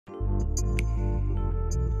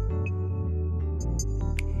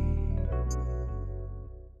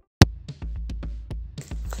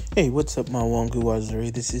Hey, what's up, my Wangu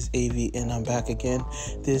Wazuri? This is AV, and I'm back again,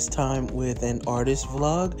 this time with an artist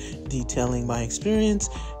vlog detailing my experience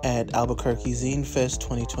at Albuquerque Zine Fest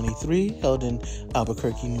 2023, held in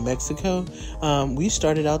Albuquerque, New Mexico. We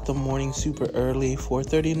started out the morning super early,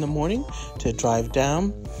 4:30 in the morning, to drive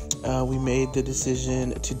down. We made the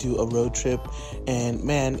decision to do a road trip, and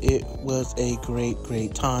man, it was a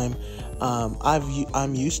great time.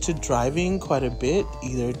 I'm used to driving quite a bit,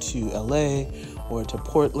 either to LA or to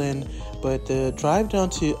Portland, but the drive down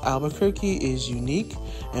to Albuquerque is unique,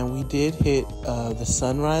 and we did hit the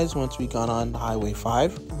sunrise once we got on Highway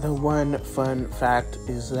 5. The one fun fact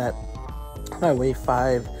is that Highway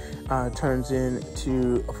 5 turns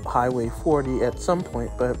into Highway 40 at some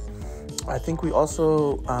point, but I think we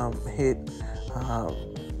also hit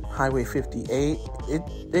Highway 58.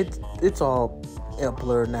 It's all a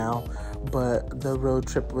blur now, but the road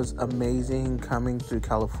trip was amazing, coming through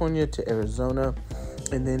California to Arizona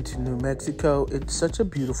and then to New Mexico. It's such a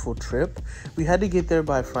beautiful trip. We had to get there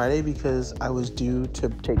by Friday because I was due to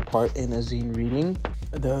take part in a zine reading.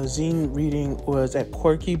 The zine reading was at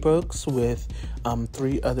Quirky Books with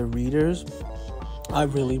 3 other readers. I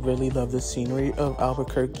really love the scenery of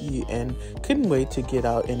Albuquerque and couldn't wait to get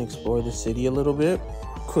out and explore the city a little bit.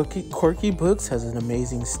 Quirky Books has an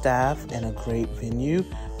amazing staff and a great venue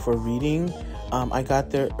for reading. I got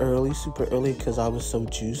there super early because I was so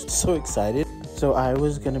juiced, so excited. So I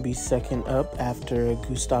was going to be second up after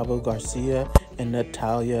Gustavo Garcia and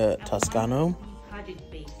Natalia Toscano.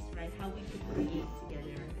 Project-based, right? How we could create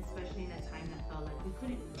together, especially in a time that felt like we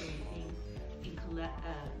couldn't do anything in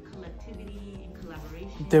collectivity, in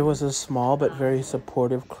collaboration. There was a small but very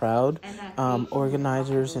supportive crowd,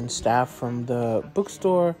 organizers and staff from the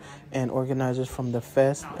bookstore and organizers from the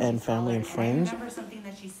fest and family and friends. I remember something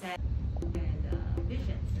that she said, and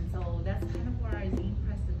visions, and so that's kind of where our zine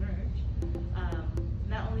press emerged,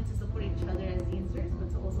 not only to support each other as zinesters, but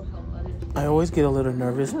to also help others. I always get a little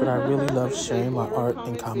nervous, but I really love sharing my art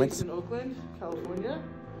and comics. In Oakland, California,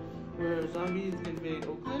 where Zombies invade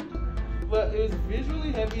Oakland. But it was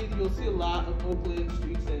visually heavy. You'll see a lot of Oakland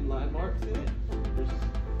streets and landmarks in it.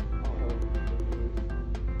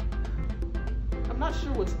 I'm not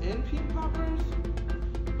sure what's in pink poppers,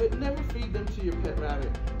 but never feed them to your pet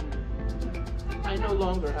rabbit. I no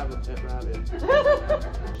longer have a pet rabbit.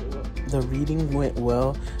 The reading went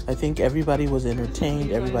well. I think everybody was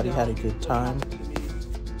entertained. Everybody had a good time.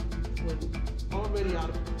 When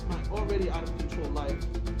already out of control life,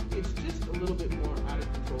 it's just a little bit more out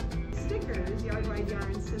of control. Stickers, Yard by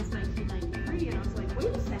Yarn, since 1993, and I was like,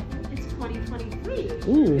 wait a second, it's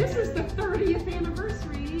 2023. Ooh. This is the 30th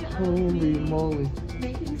anniversary of Holy moly.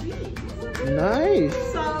 making zines. Nice.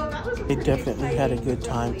 So that was It definitely had a good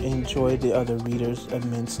time. Enjoyed the other readers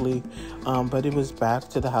immensely, but it was back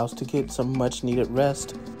to the house to get some much needed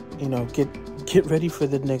rest. You know, get ready for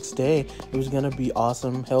the next day. It was gonna be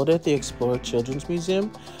awesome. Held at the Explorer Children's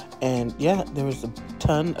Museum, and yeah, there was a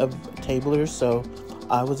ton of tablers, so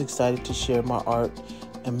I was excited to share my art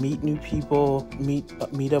and meet new people, meet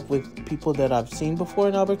up with people that I've seen before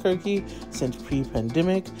in Albuquerque since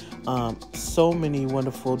pre-pandemic. So many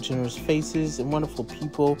wonderful, generous faces and wonderful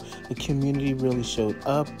people. The community really showed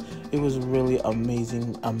up. It was a really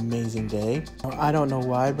amazing day. I don't know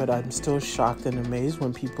why, but I'm still shocked and amazed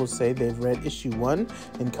when people say they've read issue 1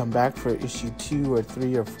 and come back for issue 2 or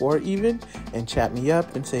 3 or 4 even, and chat me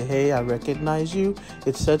up and say, hey, I recognize you.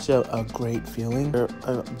 It's such a great feeling.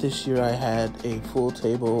 This year I had a full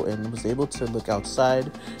table and was able to look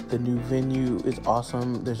outside. The new venue is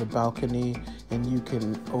awesome. There's a balcony and you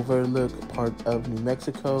can overlook part of New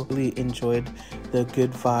Mexico. Really enjoyed the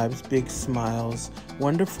good vibes, big smiles,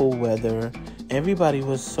 wonderful weather. Everybody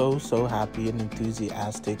was so happy and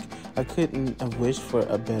enthusiastic. I couldn't have wished for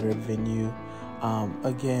a better venue.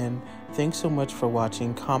 Again, thanks so much for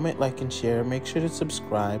watching. Comment, like, and share. Make sure to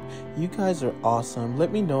subscribe. You guys are awesome.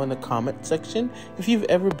 Let me know in the comment section if you've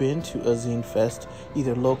ever been to a zine fest,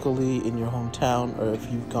 either locally in your hometown or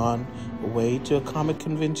if you've gone away to a comic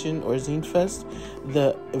convention or zine fest.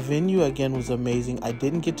 The venue again was amazing. I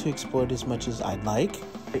didn't get to explore it as much as I'd like.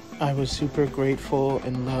 I was super grateful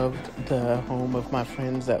and loved the home of my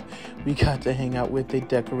friends that we got to hang out with. They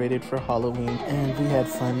decorated for Halloween, and we had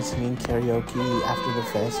fun singing karaoke after the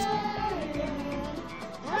fest.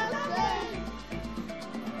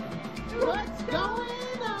 What's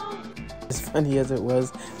going on? As funny as it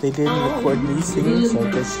was, they didn't record me singing, so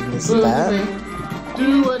I guess you missed that.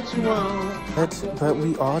 Do what you want. But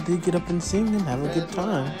we all did get up and sing and have a good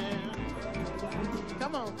time.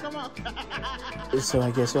 Come on. So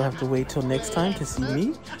I guess you'll have to wait till next time to see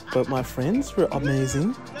me. But my friends were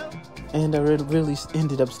amazing, and I really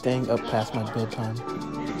ended up staying up past my bedtime.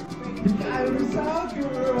 I'm a soccer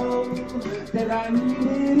girl that I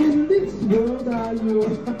needed in this world. Are you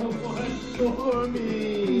one for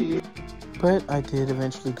me? But I did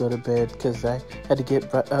eventually go to bed because I had to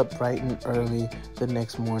get up bright and early the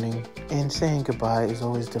next morning. And saying goodbye is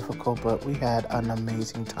always difficult, but we had an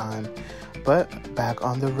amazing time. But back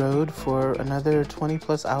on the road for another 20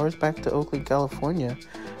 plus hours back to Oakland, California.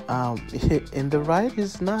 And the ride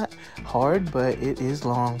is not hard, but it is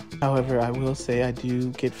long. However, I will say I do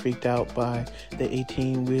get freaked out by the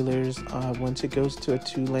 18-wheelers. Once it goes to a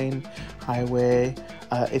 2-lane highway,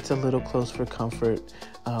 it's a little close for comfort.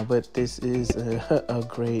 But this is a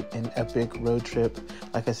great and epic road trip.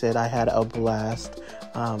 Like I said, I had a blast.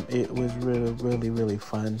 It was really, really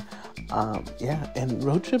fun. Yeah, and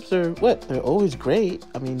road trips are they're always great.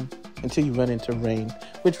 I mean, until you run into rain,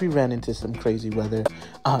 which we ran into some crazy weather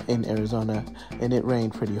in Arizona, and it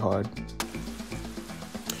rained pretty hard.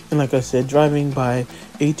 And like I said, driving by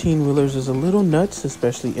 18-wheelers is a little nuts,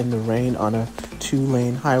 especially in the rain on a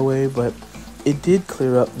 2-lane highway, but it did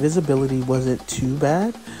clear up. Visibility wasn't too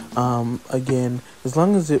bad. Again, as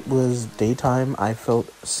long as it was daytime, I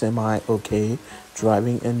felt semi-okay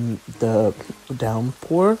driving in the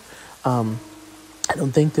downpour. I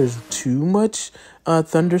don't think there's too much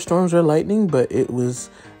thunderstorms or lightning, but it was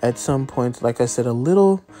at some points, like I said, a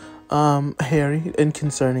little hairy and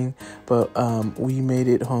concerning, but we made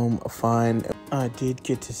it home fine. I did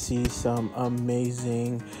get to see some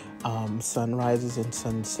amazing sunrises and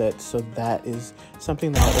sunsets, so that is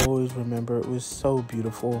something that I always remember. It was so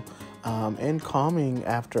beautiful and calming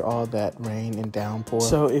after all that rain and downpour.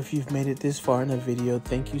 So if you've made it this far in the video,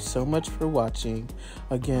 thank you so much for watching.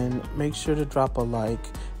 Again, make sure to drop a like.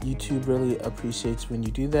 YouTube really appreciates when you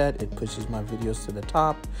do that. It pushes my videos to the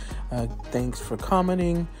top. Thanks for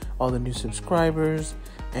commenting, all the new subscribers,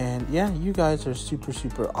 and yeah, you guys are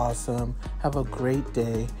super awesome. Have a great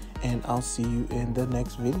day, and I'll see you in the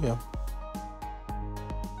next video.